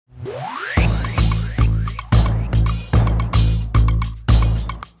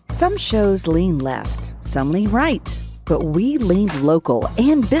Some shows lean left, some lean right, but we lean local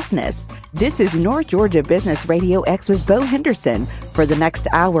and business. This is North Georgia Business RadioX with Beau Henderson. For the next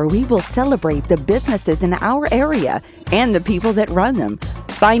hour, we will celebrate the businesses in our area and the people that run them.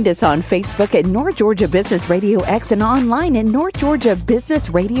 Find us on Facebook at North Georgia Business RadioX and online at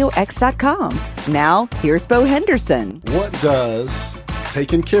northgeorgiabusinessradiox.com. Now, here's Beau Henderson. What does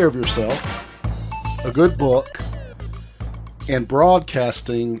taking care of yourself, a good book, and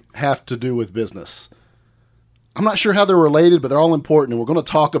broadcasting have to do with business? I'm not sure how they're related, but they're all important, and we're going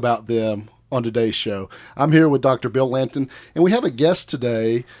to talk about them on today's show. I'm here with Dr. Beau Henderson, and we have a guest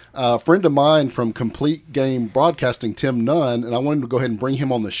today, a friend of mine from Complete Game Broadcasting, Tim Nun, and I wanted to go ahead and bring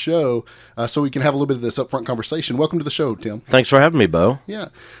him on the show so we can have a little bit of this upfront conversation. Welcome to the show, Tim. Thanks for having me, Beau. Yeah.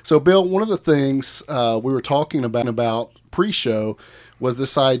 So, Bill, one of the things we were talking about pre-show was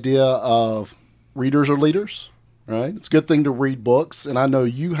this idea of readers are leaders, right? It's a good thing to read books, and I know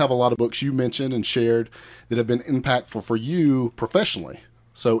you have a lot of books you mentioned and shared that have been impactful for you professionally.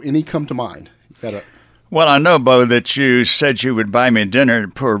 So any come to mind? Well, I know, Beau, that you said you would buy me dinner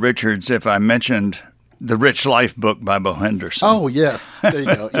at Poor Richard's if I mentioned the RichLife book by Beau Henderson. Oh, yes. There you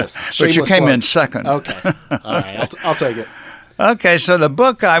go. Yes. But you came in second. Okay. All right. I'll take it. Okay, so the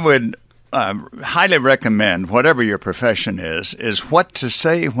book I would highly recommend, whatever your profession is What to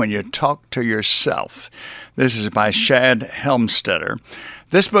Say When You Talk to Yourself. This is by Shad Helmstetter.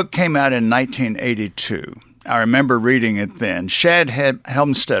 This book came out in 1982. I remember reading it then. Shad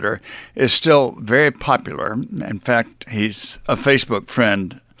Helmstetter is still very popular. In fact, he's a Facebook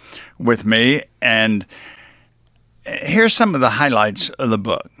friend with me. And here's some of the highlights of the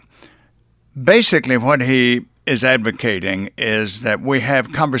book. Basically, what he is advocating is that we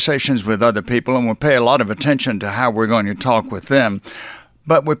have conversations with other people and we pay a lot of attention to how we're going to talk with them,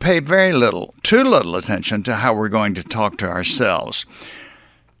 but we pay too little attention to how we're going to talk to ourselves.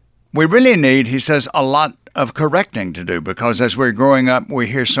 We really need, he says, a lot of correcting to do because as we're growing up, we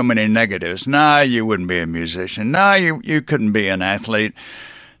hear so many negatives. Nah, you wouldn't be a musician. Nah, you couldn't be an athlete.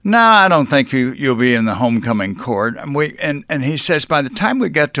 Nah, I don't think you'll be in the homecoming court. And he says by the time we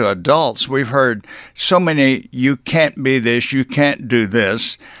get to adults, we've heard so many, you can't be this, you can't do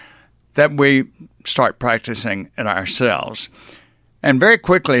this, that we start practicing it ourselves. And very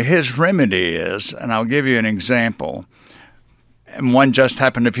quickly, his remedy is, and I'll give you an example, and one just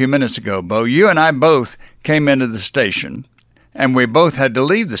happened a few minutes ago, Beau. You and I both came into the station, and we both had to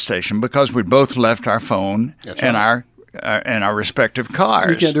leave the station because we both left our phone in our respective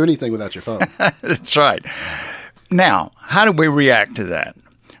cars. You can't do anything without your phone. That's right. Now, how do we react to that?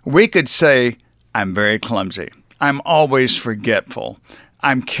 We could say, I'm very clumsy. I'm always forgetful.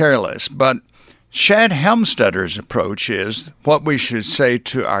 I'm careless. But Shad Helmstetter's approach is, what we should say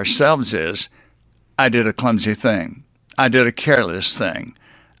to ourselves is, I did a clumsy thing. I did a careless thing.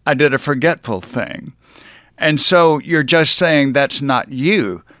 I did a forgetful thing. And so you're just saying that's not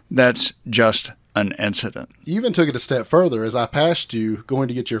you. That's just an incident. You even took it a step further. As I passed you going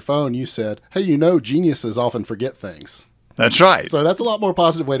to get your phone, you said, hey, geniuses often forget things. That's right. So that's a lot more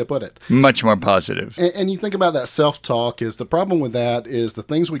positive way to put it. Much more positive. And you think about that self-talk is the problem with that is the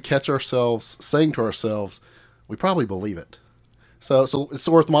things we catch ourselves saying to ourselves, we probably believe it. So it's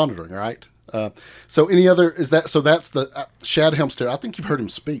worth monitoring, right? So that's the Shad Helmstetter. I think you've heard him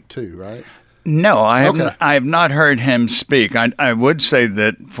speak too, right? No, I have not heard him speak. I would say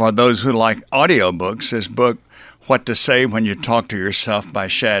that for those who like audiobooks, his book, What to Say When You Talk to Yourself by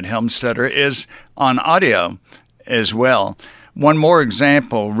Shad Helmstetter, is on audio as well. One more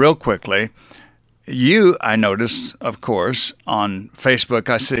example real quickly. I notice, of course, on Facebook,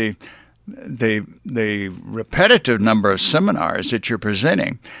 I see the repetitive number of seminars that you're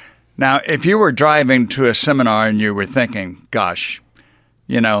presenting. Now, if you were driving to a seminar and you were thinking, gosh,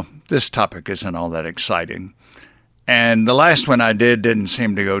 this topic isn't all that exciting, and the last one I didn't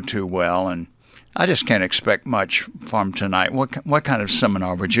seem to go too well, and I just can't expect much from tonight. What kind of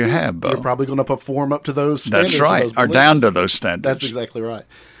seminar would you have, Beau? You're probably going to perform up to those standards. That's right, or down to those standards. That's exactly right.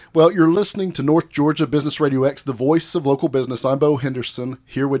 Well, you're listening to North Georgia Business RadioX, the voice of local business. I'm Beau Henderson,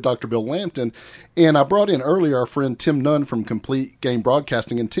 here with Dr. Beau Henderson. And I brought in earlier our friend Tim Nun from Complete Game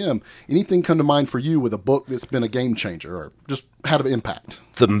Broadcasting. And Tim, anything come to mind for you with a book that's been a game changer or just had an impact?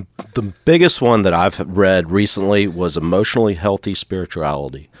 The biggest one that I've read recently was Emotionally Healthy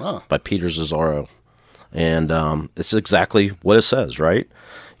Spirituality by Peter Zazzaro. And it's exactly what it says, right?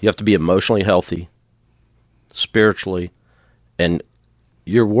 You have to be emotionally healthy, spiritually, and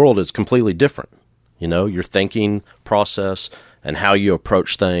your world is completely different. Your thinking process and how you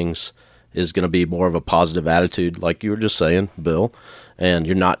approach things is going to be more of a positive attitude, like you were just saying, Bill, and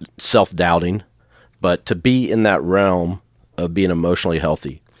you're not self-doubting, but to be in that realm of being emotionally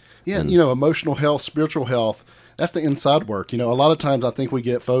healthy. Yeah, emotional health, spiritual health, that's the inside work. A lot of times I think we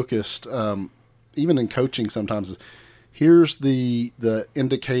get focused, even in coaching sometimes, here's the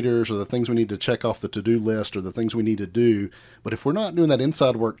indicators or the things we need to check off the to-do list or the things we need to do. But if we're not doing that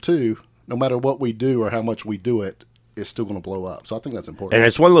inside work too, no matter what we do or how much we do it, it's still going to blow up. So I think that's important. And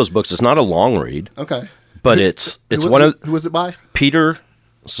it's one of those books. It's not a long read. Okay. But who was it by? Peter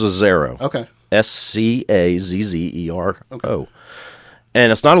Scazzero. Okay. Scazzero. Okay.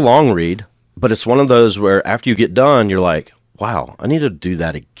 And it's not a long read, but it's one of those where after you get done, you're like, wow, I need to do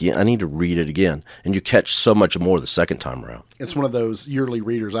that again. I need to read it again. And you catch so much more the second time around. It's one of those yearly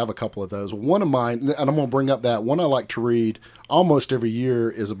readers. I have a couple of those. One of mine, and I'm going to bring up that one I like to read almost every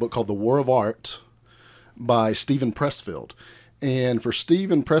year, is a book called The War of Art by Stephen Pressfield. And for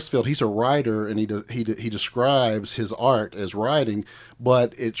Stephen Pressfield, he's a writer, and he describes his art as writing,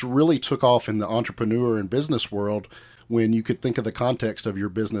 but it's really took off in the entrepreneur and business world when you could think of the context of your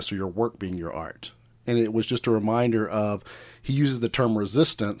business or your work being your art. And it was just a reminder of, he uses the term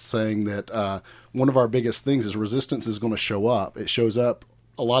resistance, saying that one of our biggest things is resistance is going to show up. It shows up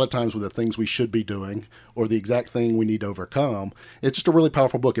a lot of times with the things we should be doing or the exact thing we need to overcome. It's just a really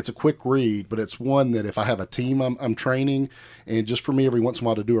powerful book. It's a quick read, but it's one that if I have a team I'm training, and just for me every once in a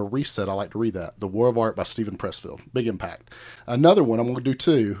while to do a reset, I like to read that. The War of Art by Stephen Pressfield. Big impact. Another one I'm going to do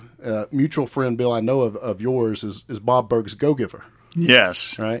too, mutual friend Bill, I know of yours, is Bob Burg's Go Giver.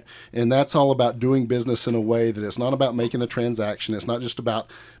 Yes. Right? And that's all about doing business in a way that it's not about making a transaction. It's not just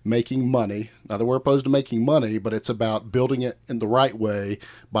about making money. Now, we're opposed to making money, but it's about building it in the right way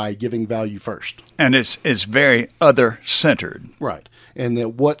by giving value first. And it's very other-centered. Right. And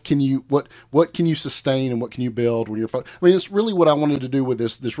that what can you sustain and what can you build when you're it's really what I wanted to do with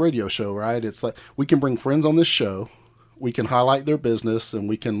this radio show, right? It's like we can bring friends on this show, we can highlight their business, and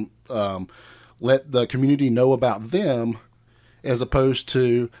we can let the community know about them, as opposed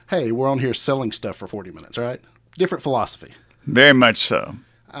to, hey, we're on here selling stuff for 40 minutes, right? Different philosophy. Very much so.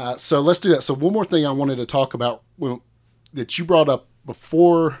 So let's do that. So one more thing I wanted to talk about that you brought up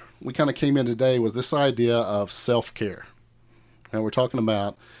before we kind of came in today was this idea of self-care. And we're talking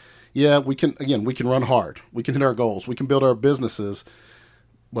about, we can run hard. We can hit our goals. We can build our businesses.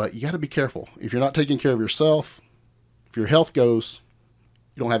 But you got to be careful. If you're not taking care of yourself, if your health goes,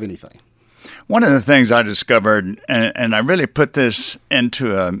 you don't have anything. One of the things I discovered, and I really put this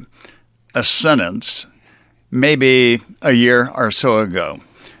into a sentence maybe a year or so ago,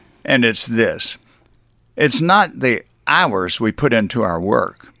 and it's this. It's not the hours we put into our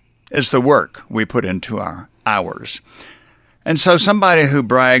work. It's the work we put into our hours. And so somebody who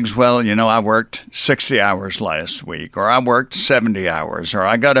brags, well, I worked 60 hours last week, or I worked 70 hours, or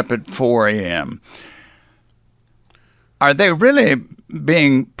I got up at 4 a.m., are they really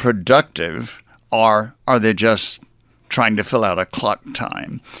being productive, or are they just trying to fill out a clock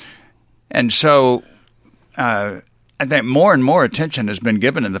time? And so I think more and more attention has been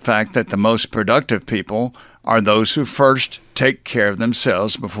given to the fact that the most productive people are those who first take care of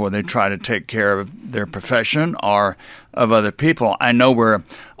themselves before they try to take care of their profession or of other people. I know we're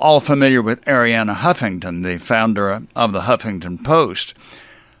all familiar with Arianna Huffington, the founder of the Huffington Post.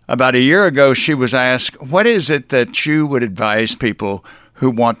 About a year ago, she was asked, what is it that you would advise people who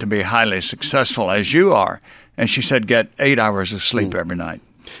want to be highly successful as you are? And she said, get 8 hours of sleep every night.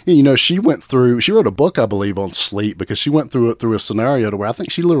 She wrote a book, I believe, on sleep, because she went through a scenario to where I think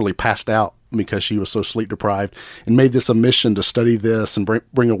she literally passed out because she was so sleep deprived, and made this a mission to study this and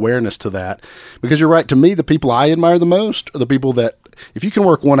bring awareness to that. Because you're right, to me, the people I admire the most are the people that, if you can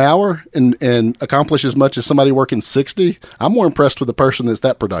work 1 hour and accomplish as much as somebody working 60, I'm more impressed with the person that's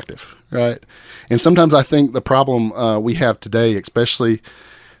that productive, right? And sometimes I think the problem we have today, especially,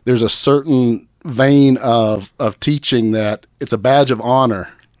 there's a certain vein of teaching that it's a badge of honor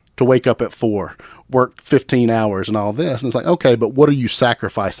to wake up at 4, work 15 hours and all this. And it's like, okay, but what are you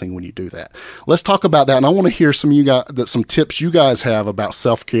sacrificing when you do that? Let's talk about that. And I want to hear some tips you guys have about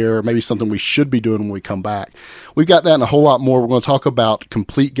self-care, maybe something we should be doing when we come back. We've got that and a whole lot more. We're going to talk about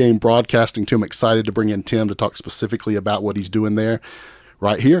complete game broadcasting too. I'm excited to bring in Tim to talk specifically about what he's doing there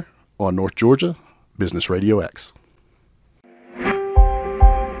right here on North Georgia Business Radio X.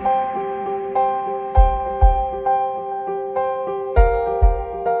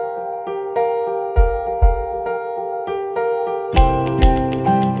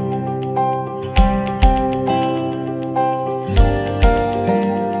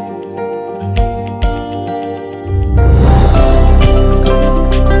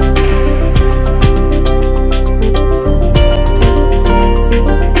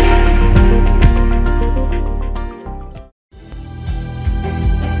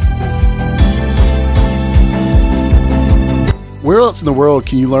 where else in the world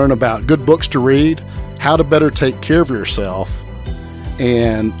can you learn about good books to read, how to better take care of yourself,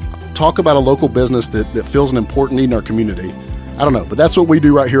 and talk about a local business that fills an important need in our community? I don't know, but that's what we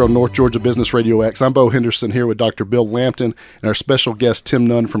do right here on North Georgia Business Radio X. I'm Beau Henderson here with Dr. Bill Lampton and our special guest, Tim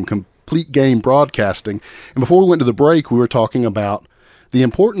Nun from Complete Game Broadcasting. And before we went to the break, we were talking about the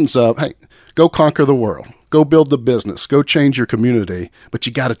importance of, hey, go conquer the world, go build the business, go change your community, but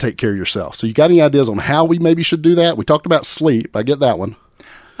you got to take care of yourself. So you got any ideas on how we maybe should do that? We talked about sleep. I get that one.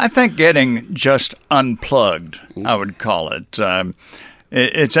 I think getting just unplugged, I would call it.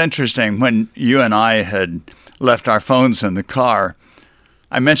 It's interesting. When you and I had left our phones in the car,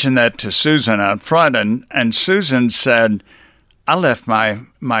 I mentioned that to Susan out front, and Susan said, I left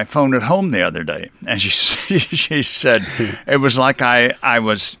my phone at home the other day. And she said, it was like I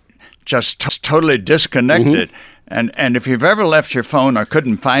was just totally disconnected. And if you've ever left your phone or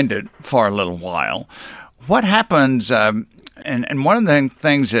couldn't find it for a little while, what happens, and one of the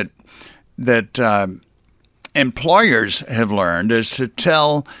things that employers have learned is to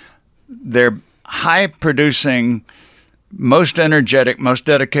tell their high-producing, most energetic, most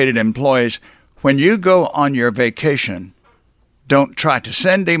dedicated employees, when you go on your vacation, don't try to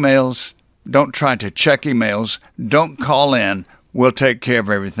send emails, don't try to check emails, don't call in, we'll take care of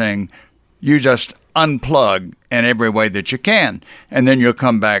everything. You just unplug in every way that you can, and then you'll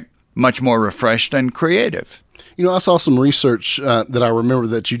come back much more refreshed and creative. You know, I saw some research that I remember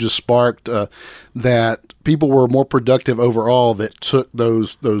that you just sparked that people were more productive overall that took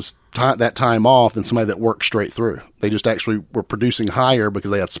that time off than somebody that worked straight through. They just actually were producing higher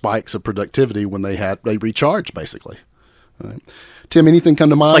because they had spikes of productivity when they recharged, basically. Right. Tim, anything come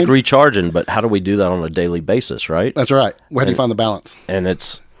to mind? It's like recharging, but how do we do that on a daily basis, right? That's right. Where do you find the balance? And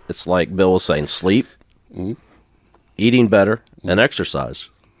it's like Bill was saying, sleep, eating better, and exercise.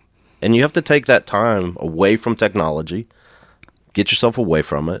 And you have to take that time away from technology, get yourself away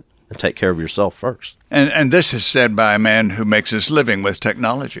from it, and take care of yourself first. And this is said by a man who makes his living with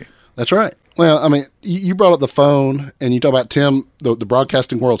technology. That's right. Well, I mean, you brought up the phone, and you talk about, Tim, the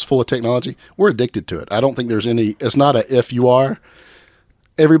broadcasting world's full of technology. We're addicted to it. I don't think there's it's not a if you are.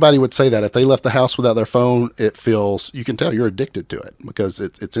 Everybody would say that. If they left the house without their phone, you can tell you're addicted to it because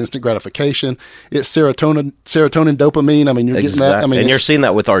it's instant gratification. It's serotonin, dopamine. I mean, you're getting that. I mean, and you're seeing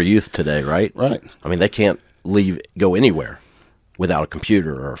that with our youth today, right? Right. I mean, they can't go anywhere without a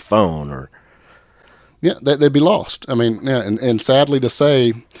computer or a phone or. Yeah, they'd be lost. I mean, yeah, and sadly to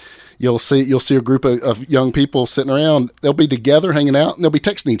say, you'll see a group of young people sitting around. They'll be together, hanging out, and they'll be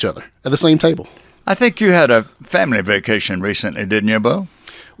texting each other at the same table. I think you had a family vacation recently, didn't you, Beau?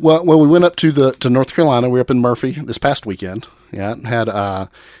 Well, we went up to North Carolina. We were up in Murphy this past weekend. Yeah,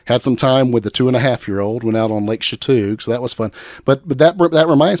 had some time with the 2.5-year-old. Went out on Lake Chautauqua, so that was fun. But that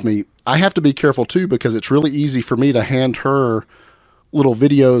reminds me, I have to be careful too because it's really easy for me to hand her little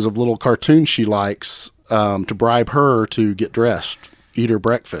videos of little cartoons she likes to bribe her to get dressed, eat her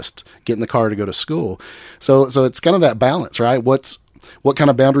breakfast, get in the car to go to school. So it's kind of that balance, right? What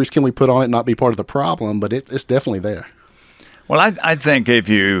kind of boundaries can we put on it, not be part of the problem, but it's definitely there. Well, I think if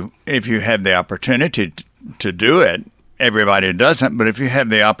you have the opportunity to do it, everybody doesn't, but if you have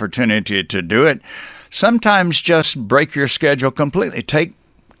the opportunity to do it, sometimes just break your schedule completely.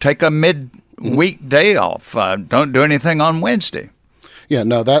 Take a mid-week day off. Don't do anything on Wednesday. Yeah,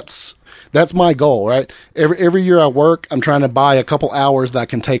 no, that's my goal, right? Every year I work, I'm trying to buy a couple hours that I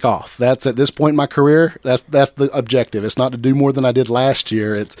can take off. That's at this point in my career, that's the objective. It's not to do more than I did last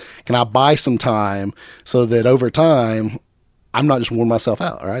year. It's can I buy some time so that over time I'm not just wearing myself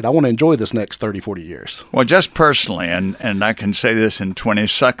out, right? I want to enjoy this next 30, 40 years. Well, just personally, and I can say this in 20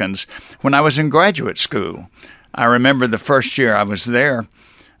 seconds, when I was in graduate school, I remember the first year I was there,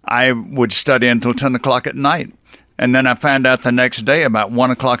 I would study until 10 o'clock at night. And then I found out the next day about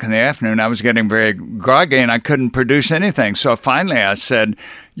 1 o'clock in the afternoon, I was getting very groggy and I couldn't produce anything. So finally I said,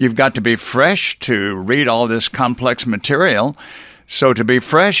 you've got to be fresh to read all this complex material. So to be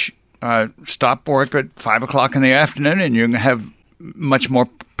fresh, stop work at 5 o'clock in the afternoon and you can have much more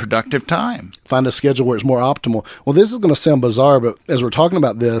productive time. Find a schedule where it's more optimal. Well, this is going to sound bizarre, but as we're talking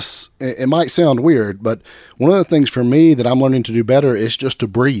about this, it might sound weird, but one of the things for me that I'm learning to do better is just to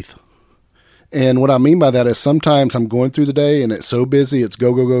breathe. And what I mean by that is sometimes I'm going through the day and it's so busy, it's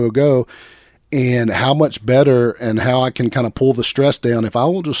go, go, go, go, go. And how much better and how I can kind of pull the stress down if I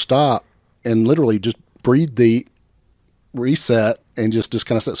will just stop and literally just breathe deep, reset, and just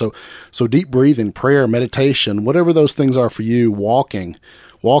kind of set. So deep breathing, prayer, meditation, whatever those things are for you, walking,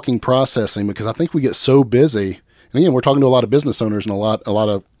 processing, because I think we get so busy. And again, we're talking to a lot of business owners and a lot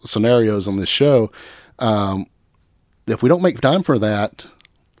of scenarios on this show. If we don't make time for that,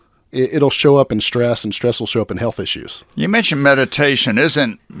 it'll show up in stress, and stress will show up in health issues. You mentioned meditation.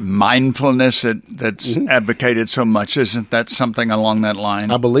 Isn't mindfulness that's advocated so much? Isn't that something along that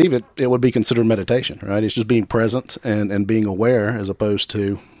line? I believe it would be considered meditation, right? It's just being present and being aware, as opposed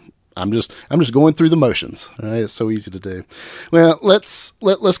to I'm just going through the motions. Right? It's so easy to do. Well, let's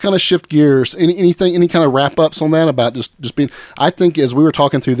kind of shift gears. Any kind of wrap ups on that about just being? I think as we were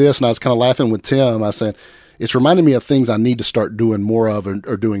talking through this, and I was kind of laughing with Tim, I said, it's reminding me of things I need to start doing more of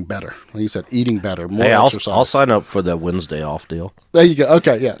or doing better. Like you said, eating better, more exercise. I'll sign up for the Wednesday off deal. There you go.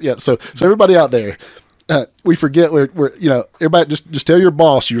 Okay, yeah. So everybody out there, we forget we're everybody just tell your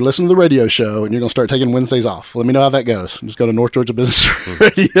boss you're listening to the radio show and you're going to start taking Wednesdays off. Let me know how that goes. Just go to North Georgia Business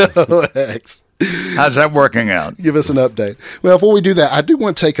RadioX. How's that working out? Give us an update. Well, before we do that, I do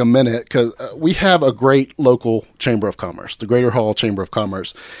want to take a minute because we have a great local Chamber of Commerce, the Greater Hall Chamber of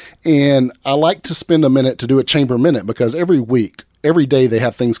Commerce. And I like to spend a minute to do a Chamber Minute because every week, every day they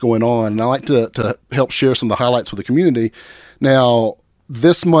have things going on. And I like to help share some of the highlights with the community. Now,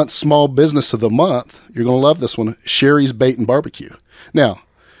 this month's Small Business of the Month, you're going to love this one, Sherry's Bait and Barbecue. Now,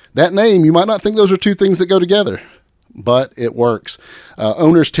 that name, you might not think those are two things that go together, but it works.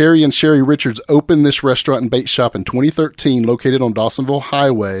 Owners Terry and Sherry Richards opened this restaurant and bait shop in 2013, located on Dawsonville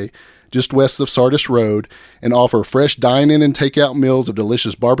Highway, just west of Sardis Road, and offer fresh dine-in and takeout meals of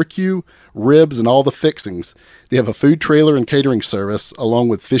delicious barbecue, ribs, and all the fixings. They have a food trailer and catering service, along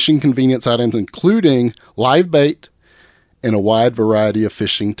with fishing convenience items, including live bait and a wide variety of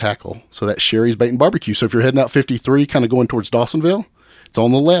fishing tackle. So that's Sherry's Bait and Barbecue. So if you're heading out 53, kind of going towards Dawsonville, it's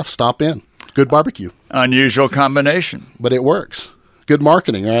on the left. Stop in. Good barbecue. Unusual combination. But it works. Good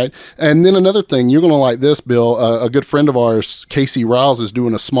marketing, all right? And then another thing, you're going to like this, Bill. A good friend of ours, Casey Riles, is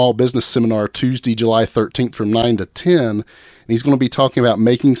doing a small business seminar Tuesday, July 13th from 9 to 10. And he's going to be talking about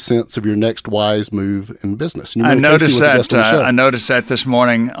making sense of your next wise move in business. I noticed that this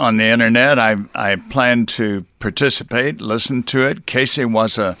morning on the internet. I plan to participate, listen to it. Casey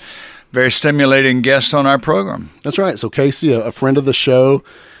was a very stimulating guest on our program. That's right. So Casey, a friend of the show,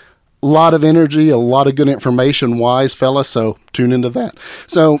 a lot of energy, a lot of good information, wise fella, so tune into that.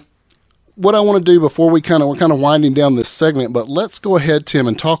 So what I want to do before we're kind of winding down this segment, but let's go ahead, Tim,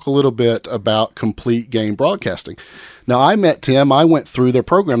 and talk a little bit about Complete Game Broadcasting. Now, I met Tim. I went through their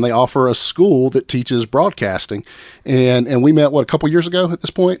program. They offer a school that teaches broadcasting, and we met, a couple years ago at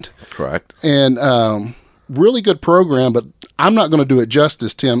this point? Correct. And really good program, but I'm not going to do it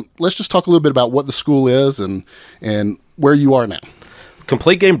justice, Tim. Let's just talk a little bit about what the school is and where you are now.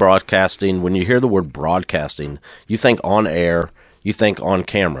 Complete Game Broadcasting, when you hear the word broadcasting, you think on air, you think on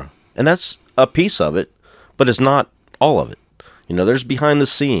camera. And that's a piece of it, but it's not all of it. There's behind the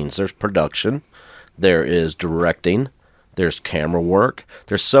scenes, there's production, there is directing, there's camera work.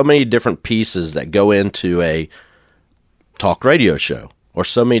 There's so many different pieces that go into a talk radio show, or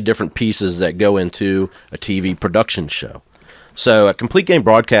so many different pieces that go into a TV production show. So at Complete Game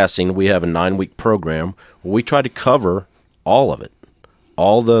Broadcasting, we have a 9-week program where we try to cover all of it.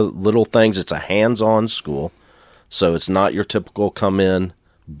 All the little things. It's a hands-on school, so it's not your typical come-in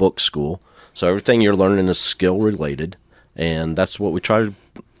book school. So everything you're learning is skill-related, and that's what we try to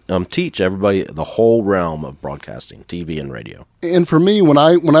teach everybody, the whole realm of broadcasting, TV and radio. And for me, when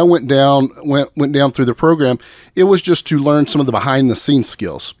I went down through the program, it was just to learn some of the behind-the-scenes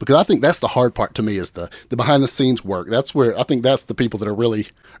skills, because I think that's the hard part to me is the behind-the-scenes work. That's where I think that's the people that are really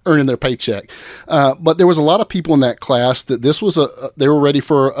earning their paycheck. But there was a lot of people in that class that they were ready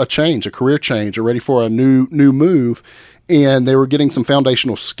for a change, a career change, or ready for a new move. And they were getting some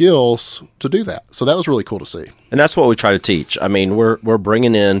foundational skills to do that. So that was really cool to see. And that's what we try to teach. I mean, we're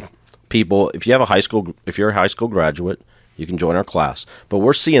bringing in people. If you're a high school graduate, you can join our class. But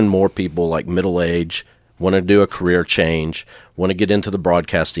we're seeing more people like middle age, want to do a career change, want to get into the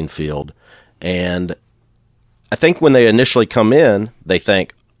broadcasting field. And I think when they initially come in, they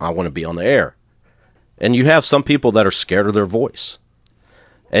think, I want to be on the air. And you have some people that are scared of their voice.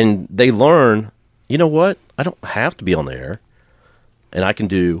 And they learn, you know what? I don't have to be on the air, and I can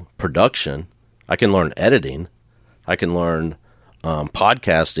do production. I can learn editing. I can learn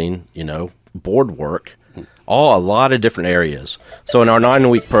podcasting, board work, a lot of different areas. So in our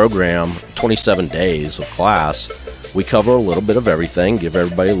 9-week program, 27 days of class, we cover a little bit of everything, give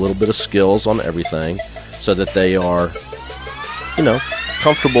everybody a little bit of skills on everything so that they are,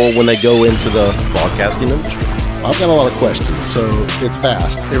 comfortable when they go into the broadcasting industry. I've got a lot of questions, so it's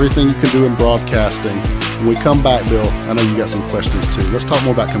vast. Everything you can do in broadcasting. When we come back, Bill, I know you got some questions too. Let's talk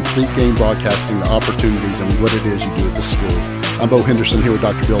more about Complete Game Broadcasting, the opportunities, and what it is you do at the school. I'm Beau Henderson here with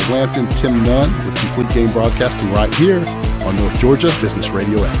Dr. Bill Lampton, Tim Nun with Complete Game Broadcasting right here on North Georgia Business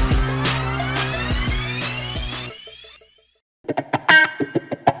RadioX.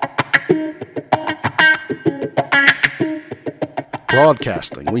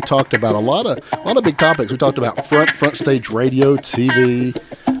 broadcasting. We talked about a lot of big topics. We talked about front stage radio, TV,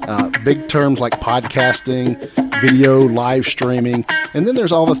 big terms like podcasting, video, live streaming, and then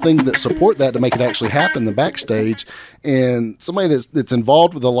there's all the things that support that to make it actually happen, the backstage. And somebody that's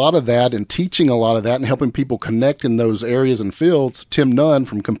involved with a lot of that and teaching a lot of that and helping people connect in those areas and fields, Tim Nun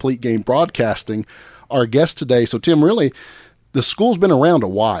from Complete Game Broadcasting, our guest today. So Tim, really, the school's been around a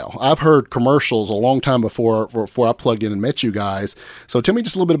while. I've heard commercials a long time before I plugged in and met you guys. So tell me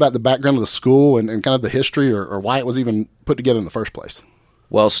just a little bit about the background of the school and kind of the history or why it was even put together in the first place.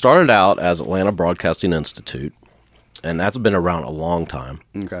 Well, it started out as Atlanta Broadcasting Institute, and that's been around a long time.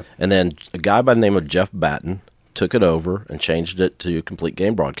 Okay. And then a guy by the name of Jeff Batten took it over and changed it to Complete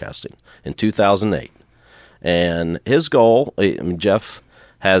Game Broadcasting in 2008. And his goal, Jeff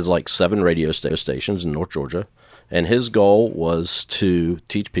has like 7 radio stations in North Georgia, and his goal was to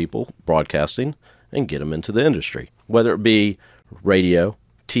teach people broadcasting and get them into the industry, whether it be radio,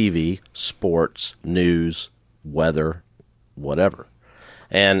 TV, sports, news, weather, whatever.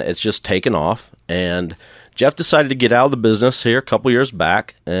 And it's just taken off. And Jeff decided to get out of the business here a couple years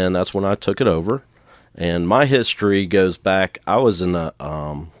back, and that's when I took it over. And my history goes back, I was an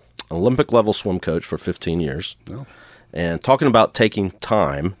Olympic-level swim coach for 15 years. Oh. And talking about taking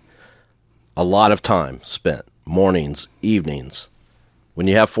time, a lot of time spent. Mornings, evenings. When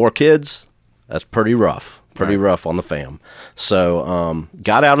you have 4 kids, that's pretty rough. Rough on the fam. So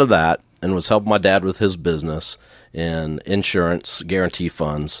got out of that and was helping my dad with his business in insurance guarantee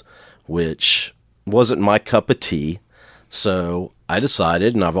funds, which wasn't my cup of tea. So I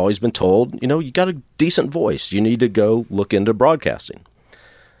decided, and I've always been told, you got a decent voice. You need to go look into broadcasting.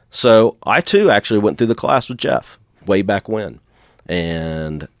 So I, too, actually went through the class with Jeff way back when.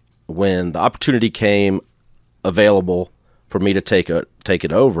 And when the opportunity came available for me to take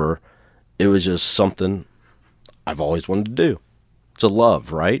it over, it was just something I've always wanted to do. It's a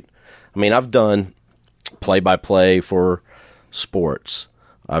love, right? I mean, I've done play-by-play for sports.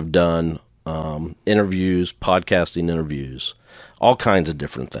 I've done interviews, podcasting interviews, all kinds of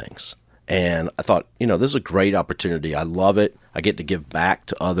different things. And I thought, this is a great opportunity. I love it. I get to give back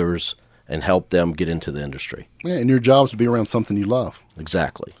to others and help them get into the industry. Yeah, and your job is to be around something you love.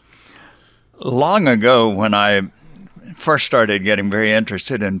 Exactly. Long ago, when I first started getting very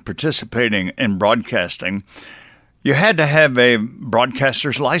interested in participating in broadcasting, you had to have a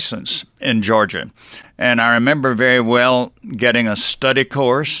broadcaster's license in Georgia. And I remember very well getting a study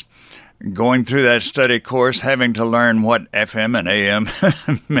course, going through that study course, having to learn what FM and AM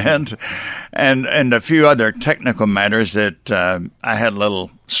meant, and a few other technical matters that I had a little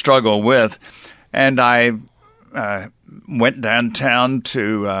struggle with. And I went downtown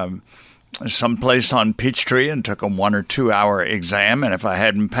to someplace on Peachtree and took a 1 or 2 hour exam. And if I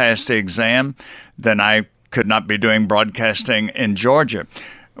hadn't passed the exam, then I could not be doing broadcasting in Georgia.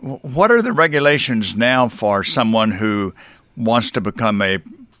 What are the regulations now for someone who wants to become a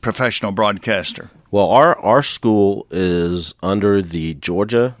professional broadcaster? Well, our school is under the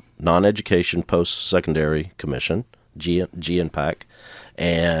Georgia Non-Education Post-Secondary Commission, GNPAC,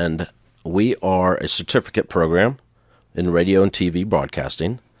 and we are a certificate program in radio and TV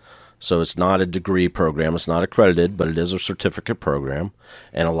broadcasting. So it's not a degree program. It's not accredited, but it is a certificate program.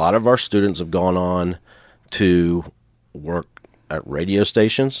 And a lot of our students have gone on to work at radio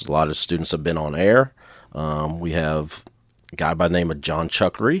stations. A lot of students have been on air. We have a guy by the name of John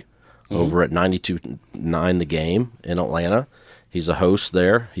Chuckery over at 92.9 The Game in Atlanta. He's a host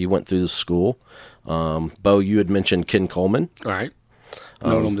there. He went through the school. Beau, you had mentioned Ken Coleman. All right.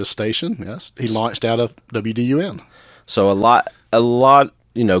 Known on this station, yes. He launched out of WDUN. So a lot,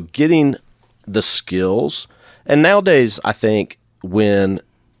 getting the skills. And nowadays, I think when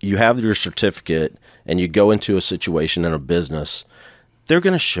you have your certificate and you go into a situation in a business, they're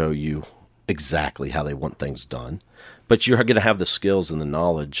going to show you exactly how they want things done. But you're going to have the skills and the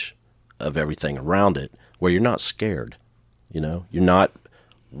knowledge of everything around it where you're not scared. You're not,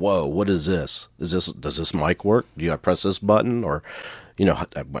 whoa, what is this? Does this mic work? Do I press this button? Or,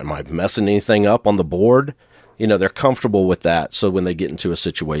 am I messing anything up on the board? They're comfortable with that. So when they get into a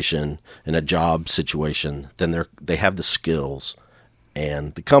situation, in a job situation, then they have the skills.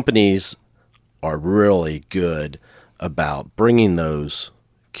 And the companies are really good about bringing those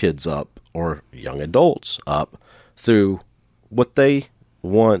kids up or young adults up through what they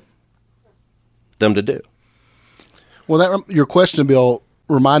want them to do. Well, your question, Bill,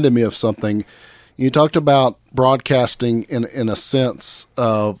 reminded me of something. You talked about broadcasting in a sense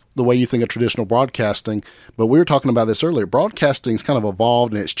of the way you think of traditional broadcasting, but we were talking about this earlier. Broadcasting's kind of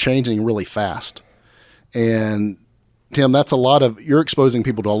evolved and it's changing really fast. And Tim, you're exposing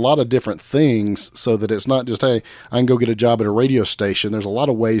people to a lot of different things so that it's not just, hey, I can go get a job at a radio station. There's a lot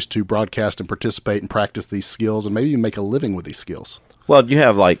of ways to broadcast and participate and practice these skills and maybe even make a living with these skills. Well, you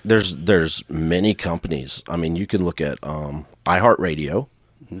have there's many companies. I mean, you can look at iHeartRadio,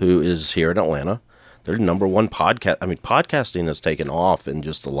 who is here in Atlanta. They're number one podcast. I mean, podcasting has taken off in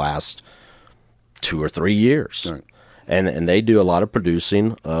just the last 2 or 3 years. Right. And they do a lot of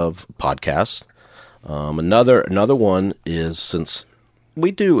producing of podcasts. Another one is, since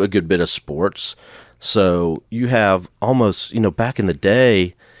we do a good bit of sports, so you have almost, back in the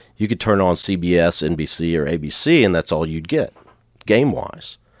day, you could turn on CBS, NBC, or ABC, and that's all you'd get,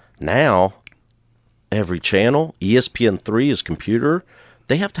 game-wise. Now, every channel, ESPN3 is computer,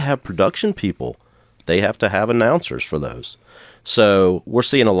 they have to have production people. They have to have announcers for those. So we're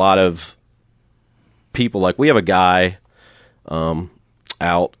seeing a lot of people, like we have a guy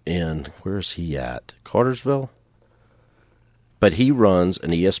out in, where is he at? Cartersville? But he runs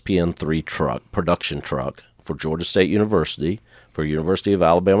an ESPN3 production truck for Georgia State University, for University of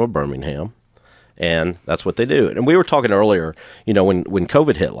Alabama, Birmingham, and that's what they do. And we were talking earlier, when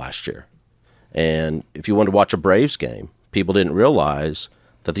COVID hit last year, and if you wanted to watch a Braves game, people didn't realize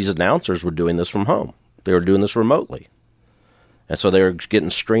that these announcers were doing this from home. They were doing this remotely. And so they were getting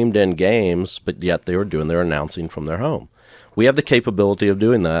streamed in games, but yet they were doing their announcing from their home. We have the capability of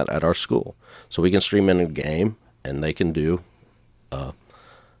doing that at our school. So we can stream in a game, and they can do a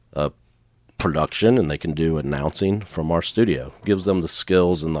production, and they can do announcing from our studio. Gives them the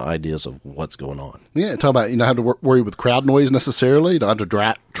skills and the ideas of what's going on. Yeah, talk about, you don't have to worry with crowd noise necessarily. You don't have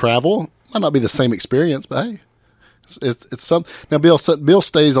to travel. Might not be the same experience, but hey, it's some. Now, Bill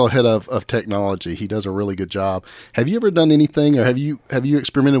stays ahead of technology. He does a really good job. Have you ever done anything, or have you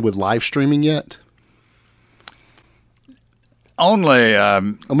experimented with live streaming yet? Only.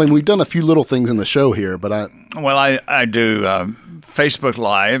 We've done a few little things in the show here, but I do Facebook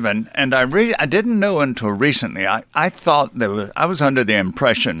Live, and I didn't know until recently. I thought I was under the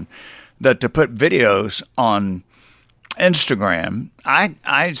impression that to put videos on Instagram,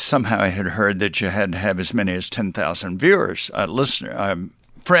 I somehow had heard that you had to have as many as 10,000 viewers,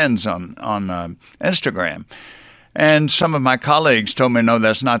 friends on Instagram. And some of my colleagues told me, no,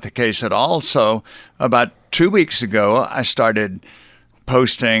 that's not the case at all. So about 2 weeks ago, I started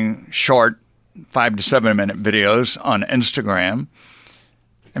posting short 5 to 7 minute videos on Instagram,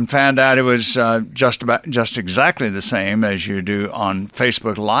 and found out it was just exactly the same as you do on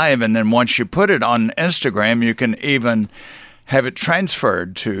Facebook Live. And then once you put it on Instagram, you can even have it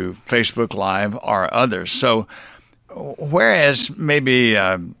transferred to Facebook Live or others. So whereas maybe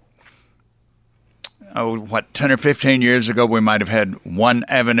 10 or 15 years ago, we might have had one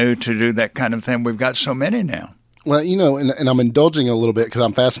avenue to do that kind of thing, we've got so many now. Well, and I'm indulging a little bit because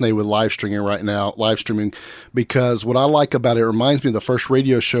I'm fascinated with live streaming right now, because what I like about it reminds me of the first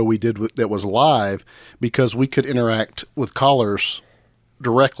radio show we did that was live, because we could interact with callers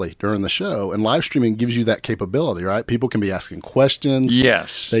directly during the show, and live streaming gives you that capability, right? People can be asking questions.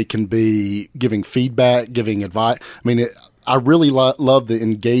 Yes. They can be giving feedback, giving advice. I really love the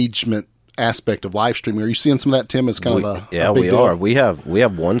engagement aspect of live streaming. Are you seeing some of that, Tim? It's kind of a big we deal. are. We have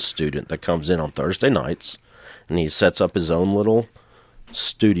one student that comes in on Thursday nights, and he sets up his own little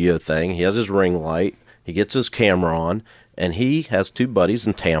studio thing. He has his ring light. He gets his camera on, and he has two buddies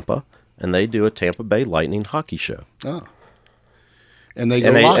in Tampa, and they do a Tampa Bay Lightning hockey show. Oh. And they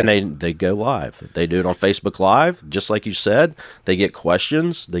go live. And they go live. They do it on Facebook Live, just like you said. They get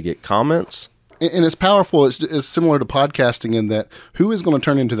questions. They get comments. And it's powerful. It's similar to podcasting in that who is going to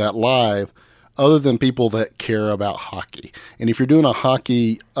turn into that live other than people that care about hockey? And if you're doing a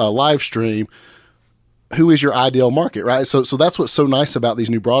hockey live stream, who is your ideal market, right? So that's what's so nice about these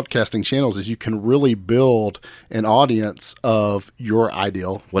new broadcasting channels is you can really build an audience of your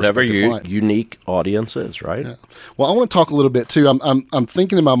ideal, whatever your unique audience is, right? Yeah. Well, I want to talk a little bit too. I'm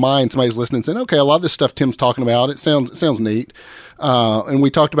thinking in my mind, somebody's listening, saying, "Okay, a lot of this stuff Tim's talking about, it sounds neat." And we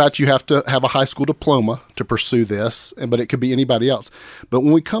talked about you have to have a high school diploma to pursue this, but it could be anybody else. But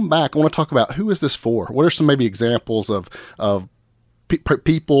when we come back, I want to talk about who is this for? What are some maybe examples of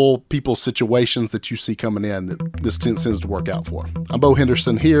people situations that you see coming in that this tends to work out for? I'm Beau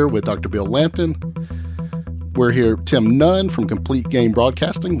Henderson here with Dr. Bill Lampton. We're here, Tim Nun from Complete Game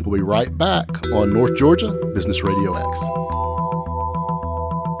Broadcasting. We'll be right back on North Georgia Business Radio X.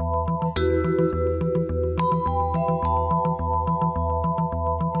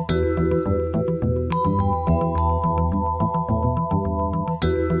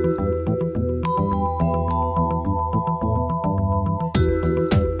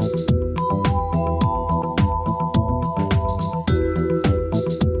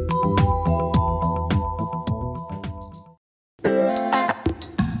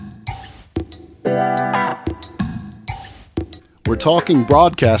 We're talking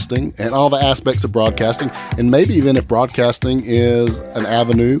broadcasting and all the aspects of broadcasting, and maybe even if broadcasting is an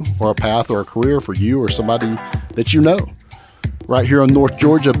avenue or a path or a career for you or somebody that you know. Right here on North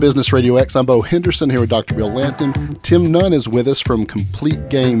Georgia Business Radio X, I'm Beau Henderson here with Dr. Bill Lanton. Tim Nun is with us from Complete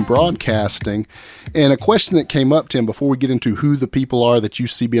Game Broadcasting. And a question that came up, Tim, before we get into who the people are that you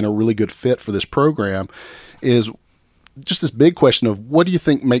see being a really good fit for this program, is just this big question of what do you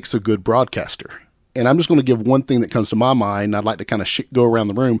think makes a good broadcaster? And I'm just going to give one thing that comes to my mind. I'd like to kind of go around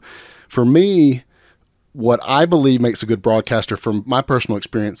the room. For me, what I believe makes a good broadcaster from my personal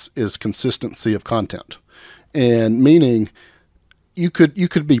experience is consistency of content. And meaning you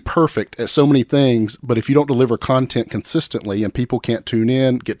could be perfect at so many things, but if you don't deliver content consistently and people can't tune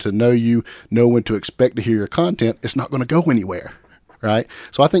in, get to know you, know when to expect to hear your content, it's not going to go anywhere, right?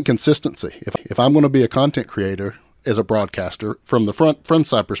 So I think consistency. If I'm going to be a content creator as a broadcaster from the front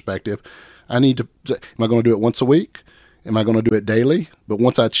side perspective, I need to, am I going to do it once a week? Am I going to do it daily? But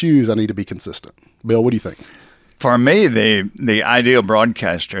once I choose, I need to be consistent. Bill, what do you think? For me, the ideal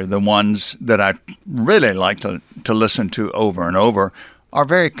broadcaster, the ones that I really like to listen to over and over, are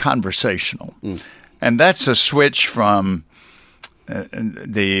very conversational. And that's a switch from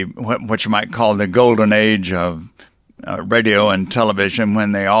what you might call the golden age of radio and television,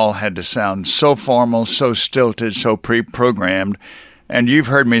 when they all had to sound so formal, so stilted, so pre-programmed. And you've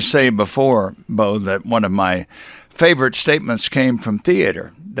heard me say before, Beau, that one of my favorite statements came from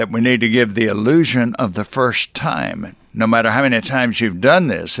theater, that we need to give the illusion of the first time. No matter how many times you've done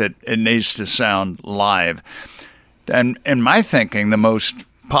this, it needs to sound live. And in my thinking, the most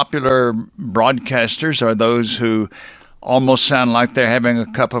popular broadcasters are those who almost sound like they're having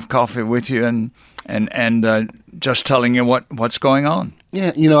a cup of coffee with you and just telling you what's going on.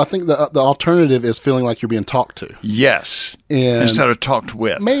 Yeah, I think the alternative is feeling like you're being talked to. Yes, and instead of talked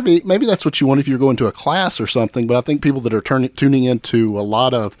with. Maybe that's what you want if you're going to a class or something, but I think people that are tuning into a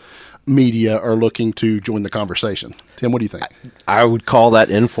lot of media are looking to join the conversation. Tim, what do you think? I would call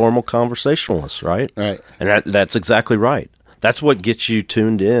that informal conversationalist, right? Right. And that's exactly right. That's what gets you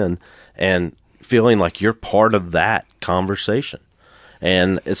tuned in and feeling like you're part of that conversation.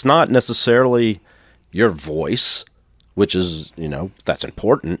 And it's not necessarily your voice, which is, that's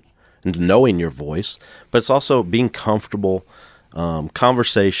important, and knowing your voice, but it's also being comfortable,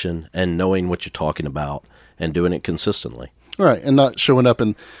 conversation, and knowing what you're talking about and doing it consistently. Right, and not showing up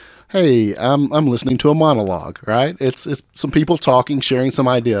and, hey, I'm listening to a monologue, right? It's some people talking, sharing some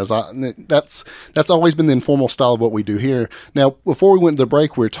ideas. That's always been the informal style of what we do here. Now, before we went to the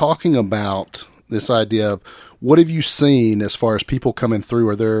break, we were talking about this idea of what have you seen as far as people coming through?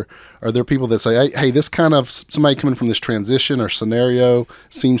 Are there people that say, hey, this kind of somebody coming from this transition or scenario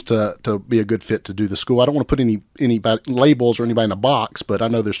seems to be a good fit to do the school? I don't want to put any labels or anybody in a box, but I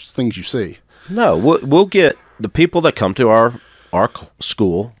know there's things you see. No, we'll get the people that come to our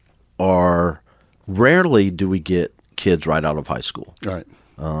school are rarely do we get kids right out of high school. Right.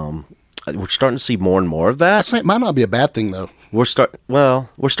 We're starting to see more and more of that. It might not be a bad thing, though. We're starting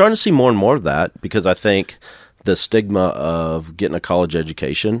to see more and more of that because I think the stigma of getting a college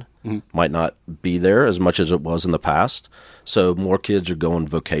education might not be there as much as it was in the past. So more kids are going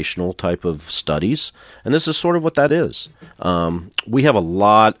vocational type of studies, and this is sort of what that is. We have a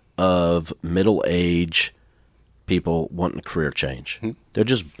lot of middle-age people wanting a career change. They're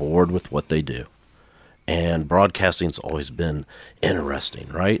just bored with what they do. And broadcasting's always been interesting,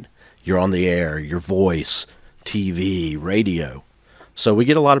 right? You're on the air, your voice, TV, radio. So we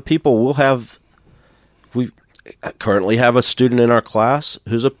get a lot of people. We currently have a student in our class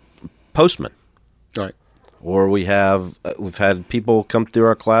who's a postman. Right. Or we've had people come through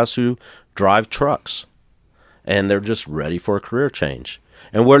our class who drive trucks, and they're just ready for a career change.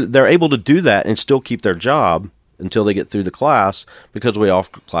 And they're able to do that and still keep their job until they get through the class because we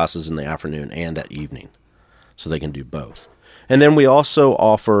offer classes in the afternoon and at evening, so they can do both. And then we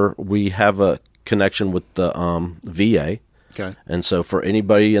also we have a connection with the VA. Okay. And so for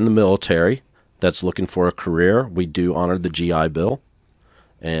anybody in the military that's looking for a career, we do honor the GI Bill,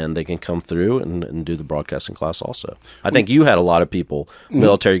 and they can come through and do the broadcasting class also. I think you had a lot of people,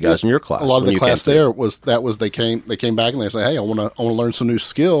 military guys in your class. A lot of the class there was they came back and they say, hey, I want to learn some new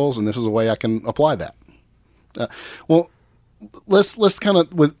skills, and this is a way I can apply that. Well, let's kind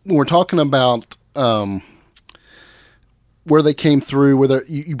of, when we're talking about where they came through,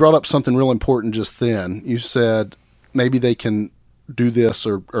 you brought up something real important just then. You said maybe they can do this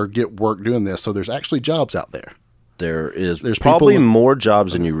or get work doing this. So there's actually jobs out there. There's probably more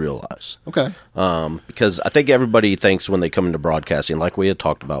jobs than you realize. Okay. Because I think everybody thinks when they come into broadcasting, like we had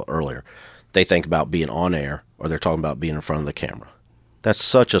talked about earlier, they think about being on air or they're talking about being in front of the camera. That's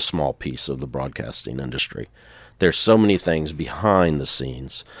such a small piece of the broadcasting industry. There's so many things behind the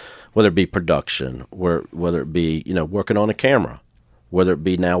scenes, whether it be production, whether it be, working on a camera, whether it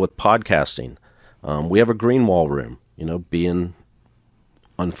be now with podcasting. We have a green wall room, being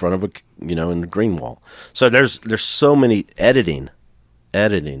in front of in the green wall. So there's so many editing,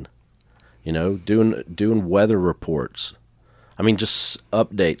 doing weather reports. I mean, just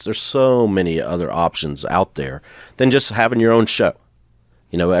updates. There's so many other options out there than just having your own show.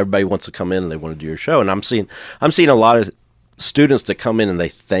 Everybody wants to come in and they want to do your show. And I'm seeing a lot of students that come in and they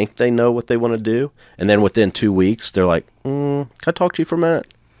think they know what they want to do. And then within 2 weeks, they're like, can I talk to you for a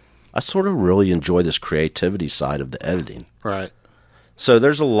minute? I sort of really enjoy this creativity side of the editing. Right. So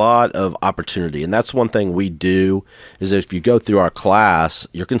there's a lot of opportunity. And that's one thing we do is if you go through our class,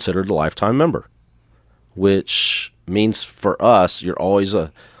 you're considered a lifetime member, which means for us, you're always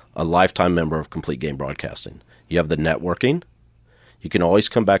a lifetime member of Complete Game Broadcasting. You have the networking. You can always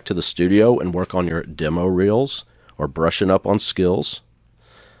come back to the studio and work on your demo reels or brushing up on skills.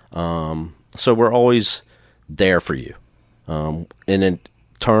 So we're always there for you. And in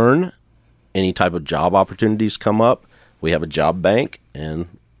turn, any type of job opportunities come up, we have a job bank, and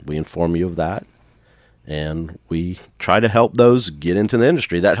we inform you of that. And we try to help those get into the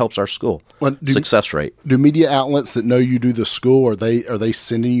industry. That helps our school success rate. Do media outlets that know you do the school, are they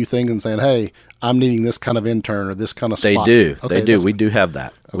sending you things and saying, hey, I'm needing this kind of intern or this kind of spot? They do. Okay, they do. We do have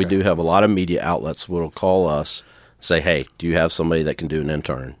that. Okay. We do have a lot of media outlets will call us, say, hey, do you have somebody that can do an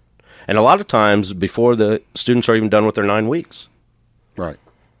intern? And a lot of times before the students are even done with their 9 weeks. Right.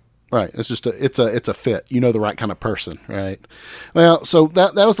 Right. It's just it's a fit. The right kind of person, right? Well, so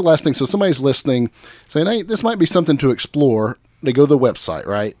that was the last thing. So somebody's listening saying, hey, this might be something to explore. They go to the website,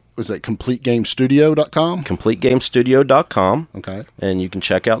 right? Was it CompleteGameStudio.com? CompleteGameStudio.com. Okay. And you can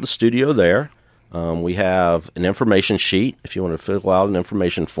check out the studio there. We have an information sheet if you want to fill out an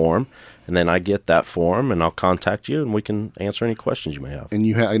information form. And then I get that form, and I'll contact you, and we can answer any questions you may have. And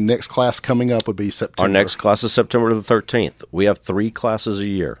you have next class coming up would be September. Our next class is September the 13th. We have 3 classes a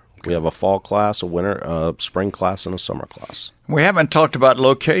year. Okay. We have a fall class, a winter, a spring class, and a summer class. We haven't talked about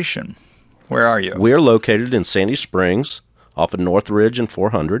location. Where are you? We are located in Sandy Springs, off of North Ridge and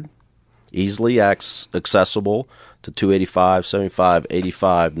 400, easily accessible to 285, 75,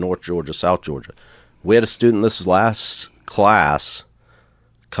 85, North Georgia, South Georgia. We had a student this last class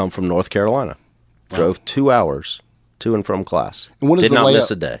come from North Carolina. Wow. Drove 2 hours to and from class. And what is Did the not layout?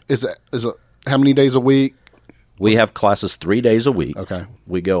 miss a day. Is it how many days a week? We have classes 3 days a week. Okay.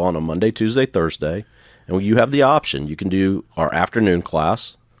 We go on a Monday, Tuesday, Thursday. And you have the option. You can do our afternoon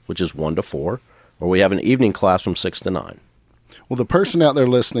class, which is 1 to 4, or we have an evening class from 6 to 9. Well, the person out there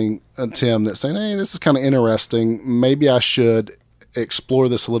listening, Tim, that's saying, hey, this is kind of interesting. Maybe I should explore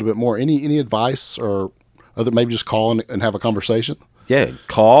this a little bit more. Any advice or other, maybe just call and have a conversation? Yeah,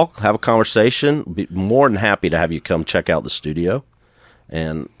 call, have a conversation. Be more than happy to have you come check out the studio.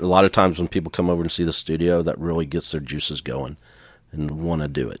 And a lot of times when people come over and see the studio, that really gets their juices going and want to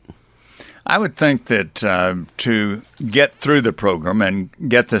do it. I would think that to get through the program and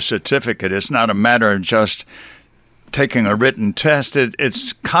get the certificate, it's not a matter of just taking a written test.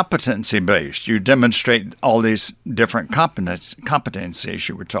 It's competency-based. You demonstrate all these different competencies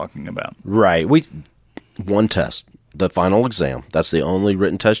you were talking about. Right. One test, the final exam. That's the only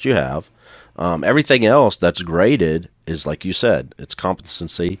written test you have. Everything else that's graded is, like you said, it's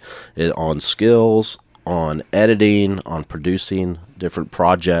competency on skills, on editing, on producing different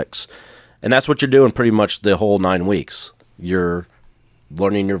projects. And that's what you're doing pretty much the whole 9 weeks. You're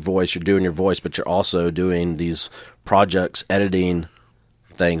learning your voice, you're doing your voice, but you're also doing these projects, editing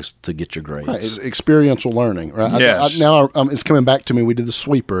things to get your grades. Right. It's experiential learning, right? Yes. Now it's coming back to me. We did the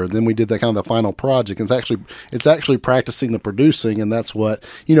sweeper, then we did that kind of the final project. It's actually practicing the producing, and that's what,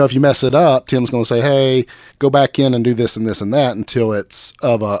 if you mess it up, Tim's going to say, hey, go back in and do this and this and that until it's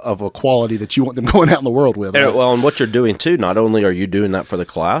of a quality that you want them going out in the world with. Right? Well, and what you're doing too, not only are you doing that for the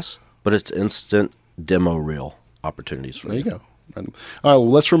class, but it's instant demo reel opportunities for you. There you go. All right, well,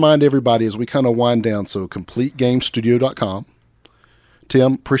 let's remind everybody as we kind of wind down. So CompleteGameStudio.com.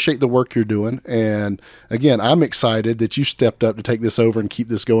 Tim, appreciate the work you're doing. And again, I'm excited that you stepped up to take this over and keep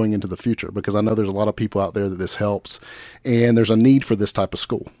this going into the future, because I know there's a lot of people out there that this helps, and there's a need for this type of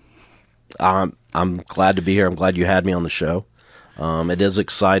school. I'm glad to be here. I'm glad you had me on the show. It is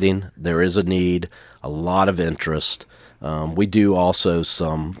exciting. There is a need, a lot of interest. We do also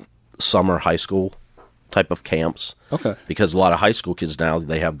some summer high school type of camps. Okay. Because a lot of high school kids now,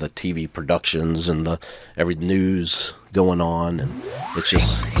 they have the TV productions and every news going on, and it's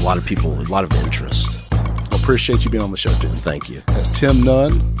just a lot of people, a lot of interest. Well, appreciate you being on the show, Tim. Thank you. That's Tim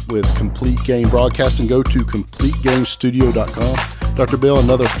Nun with Complete Game Broadcasting. Go to CompleteGameStudio.com. Dr. Bill,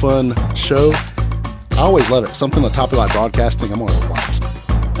 another fun show. I always love it. Something on the topic like broadcasting, I'm going to blast.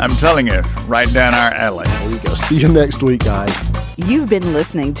 I'm telling you, right down our alley. There you go. See you next week, guys. You've been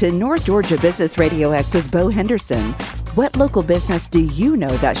listening to North Georgia Business Radio X with Beau Henderson. What local business do you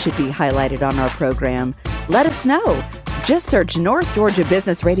know that should be highlighted on our program? Let us know. Just search North Georgia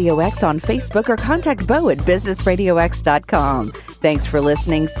Business Radio X on Facebook or contact Beau at businessradiox.com. Thanks for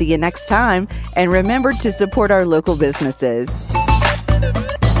listening. See you next time. And remember to support our local businesses.